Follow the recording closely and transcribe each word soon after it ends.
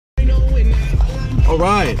All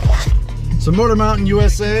right. So Motor Mountain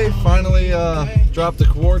USA finally dropped the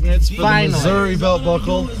coordinates for the Missouri belt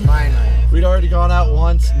buckle. Finally. We'd already gone out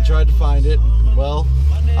once and tried to find it. Well,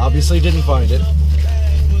 obviously didn't find it.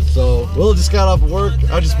 So Will just got off work.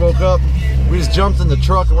 I just woke up. We just jumped in the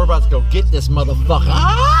truck and we're about to go get this motherfucker.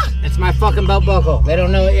 Ah! It's my fucking belt buckle. They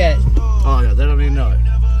don't know it yet. Oh yeah, they don't even know it.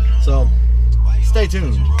 So stay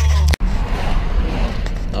tuned.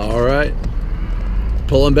 All right.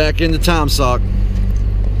 Pulling back into Tom Sock.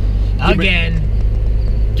 Again.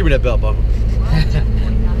 Give me that belt buckle.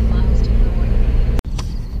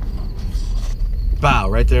 Bow,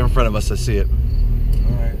 right there in front of us, I see it.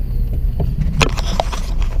 Alright.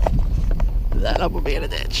 That up will be in a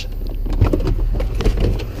ditch.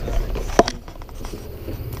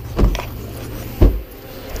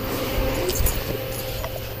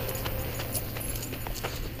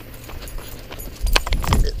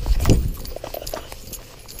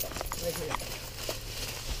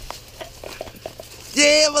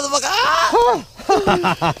 Yeah, motherfucker!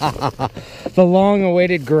 Ah! The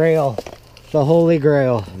long-awaited grail. The holy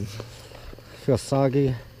grail. Feel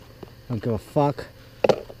soggy. Don't give a fuck.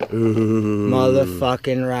 Ooh.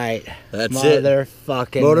 Motherfucking right. That's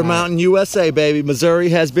Motherfucking it. Motor right. Mountain USA, baby. Missouri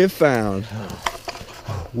has been found.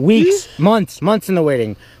 Weeks, months in the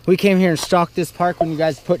waiting. We came here and stalked this park when you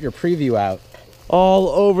guys put your preview out. All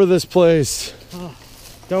over this place. Oh,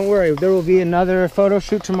 don't worry, there will be another photo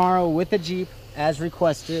shoot tomorrow with a Jeep, as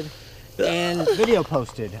requested, and video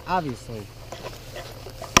posted, obviously.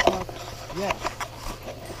 Yeah.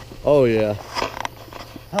 Oh yeah.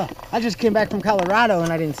 Huh. I just came back from Colorado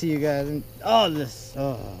and I didn't see you guys. And oh.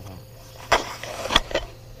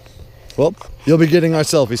 Well, you'll be getting our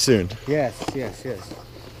selfie soon. Yes. Woo!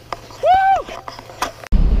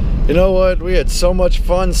 You know what? We had so much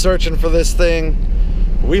fun searching for this thing.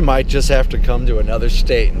 We might just have to come to another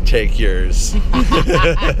state and take yours.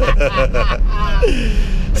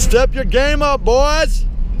 Step your game up, boys.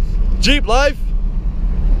 Jeep life.